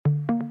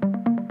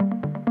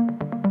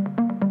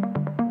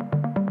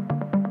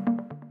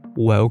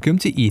Welcome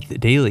to ETH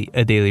Daily,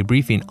 a daily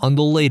briefing on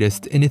the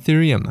latest in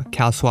Ethereum.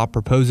 CalSwap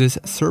proposes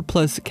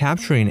surplus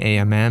capturing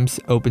AMMs,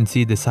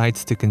 OpenSea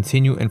decides to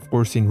continue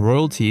enforcing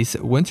royalties,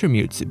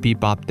 Wintermute's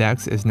Bebop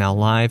DEX is now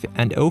live,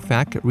 and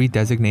OFAC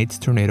redesignates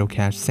Tornado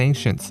Cash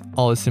sanctions.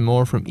 All this and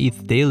more from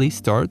ETH Daily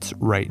starts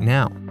right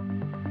now.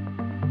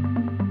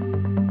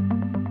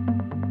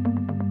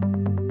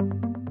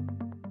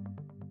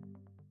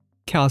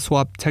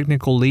 CalSwap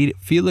technical lead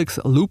Felix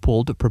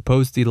Leupold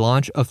proposed the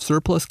launch of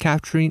surplus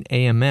capturing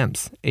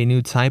AMMs, a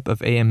new type of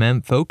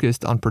AMM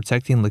focused on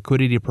protecting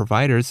liquidity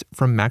providers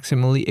from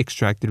maximally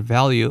extracted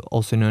value,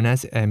 also known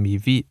as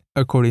MEV.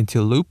 According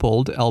to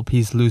Leupold,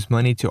 LPs lose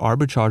money to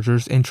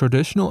arbitrageurs in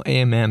traditional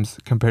AMMs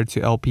compared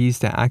to LPs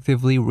that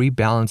actively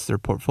rebalance their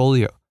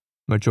portfolio.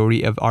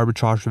 Majority of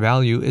arbitrage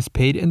value is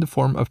paid in the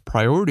form of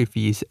priority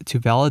fees to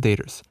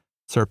validators.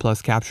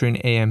 Surplus capturing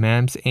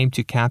AMMs aim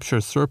to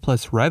capture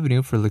surplus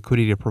revenue for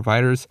liquidity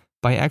providers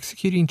by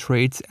executing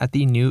trades at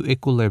the new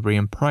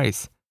equilibrium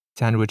price.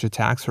 Sandwich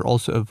attacks are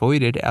also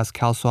avoided as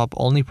CalSwap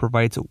only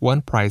provides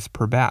one price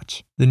per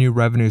batch. The new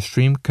revenue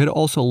stream could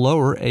also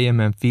lower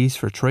AMM fees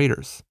for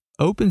traders.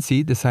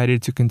 OpenSea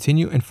decided to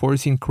continue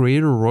enforcing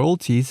creator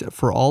royalties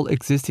for all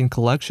existing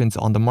collections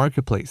on the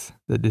marketplace.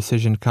 The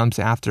decision comes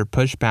after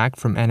pushback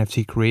from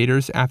NFT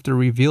creators after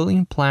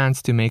revealing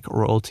plans to make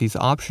royalties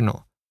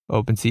optional.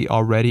 OpenSea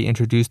already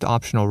introduced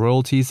optional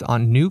royalties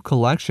on new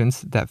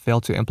collections that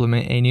failed to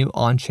implement a new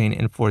on-chain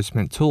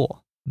enforcement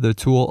tool. The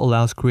tool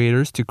allows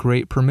creators to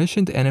create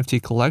permissioned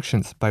NFT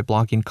collections by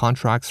blocking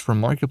contracts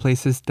from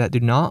marketplaces that do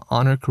not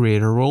honor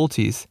creator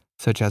royalties,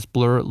 such as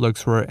Blur,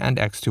 Luxor, and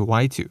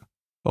X2Y2.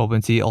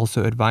 OpenSea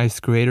also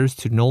advised creators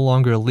to no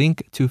longer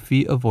link to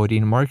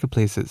fee-avoiding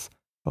marketplaces.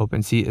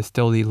 OpenSea is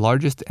still the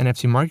largest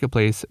NFT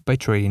marketplace by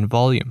trading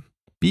volume.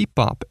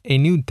 Bebop, a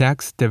new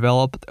DEX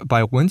developed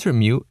by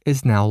Wintermute,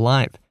 is now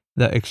live.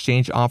 The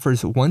exchange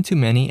offers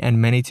one-to-many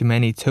and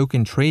many-to-many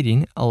token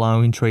trading,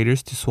 allowing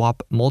traders to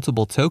swap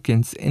multiple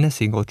tokens in a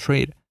single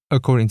trade.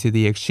 According to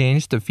the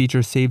exchange, the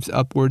feature saves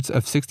upwards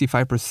of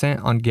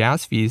 65% on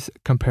gas fees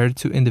compared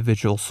to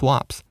individual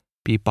swaps.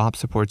 Bebop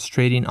supports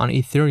trading on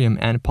Ethereum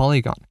and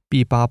Polygon.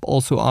 Bebop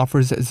also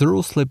offers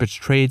zero slippage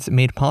trades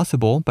made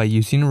possible by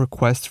using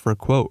requests for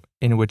quote,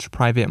 in which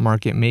private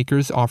market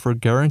makers offer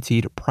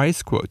guaranteed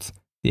price quotes.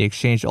 The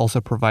exchange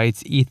also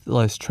provides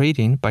ETH-less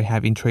trading by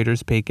having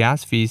traders pay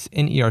gas fees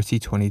in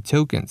ERC20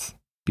 tokens.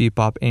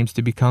 Bebop aims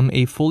to become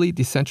a fully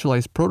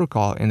decentralized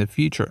protocol in the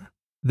future.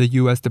 The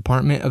U.S.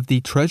 Department of the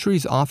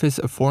Treasury's Office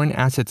of Foreign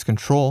Assets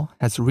Control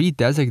has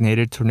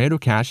redesignated Tornado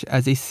Cash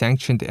as a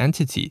sanctioned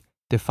entity,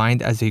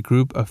 defined as a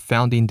group of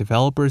founding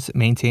developers,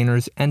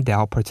 maintainers, and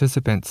DAO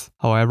participants.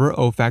 However,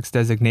 OFAC's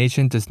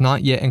designation does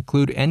not yet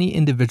include any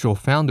individual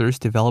founders,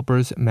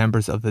 developers,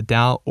 members of the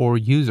DAO, or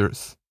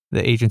users.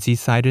 The agency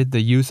cited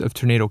the use of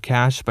Tornado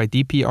Cash by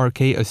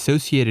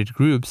DPRK-associated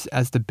groups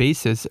as the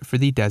basis for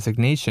the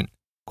designation.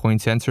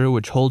 CoinCenter,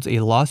 which holds a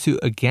lawsuit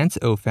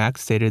against OFAC,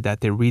 stated that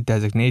the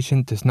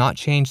redesignation does not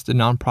change the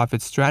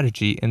nonprofit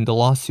strategy in the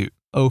lawsuit.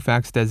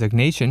 OFAC's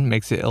designation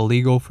makes it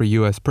illegal for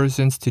U.S.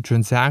 persons to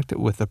transact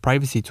with the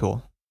privacy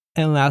tool.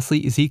 And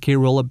lastly, ZK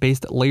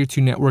Rollup-based Layer 2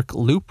 network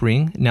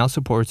Loopring now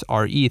supports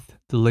rETH,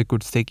 the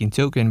liquid staking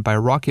token by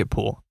Rocket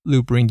Pool.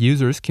 Loopring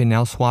users can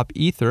now swap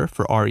Ether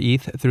for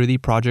rETH through the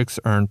project's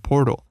Earn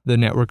portal. The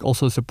network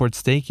also supports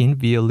staking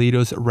via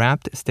Lido's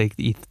wrapped staked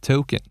ETH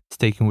token.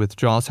 Staking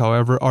withdrawals,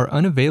 however, are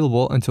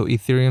unavailable until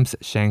Ethereum's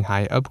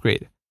Shanghai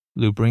upgrade.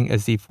 Loopring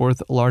is the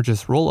fourth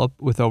largest rollup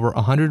with over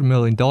 $100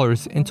 million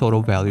in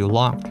total value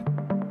locked.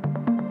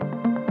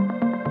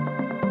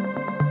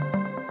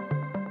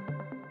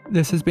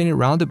 This has been a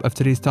roundup of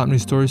today's top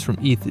news stories from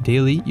ETH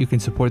Daily. You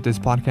can support this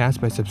podcast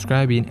by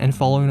subscribing and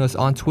following us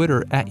on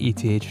Twitter at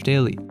ETH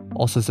Daily.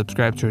 Also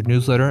subscribe to our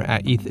newsletter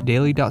at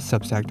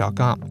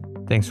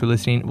ethdaily.substack.com. Thanks for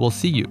listening. We'll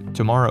see you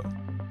tomorrow.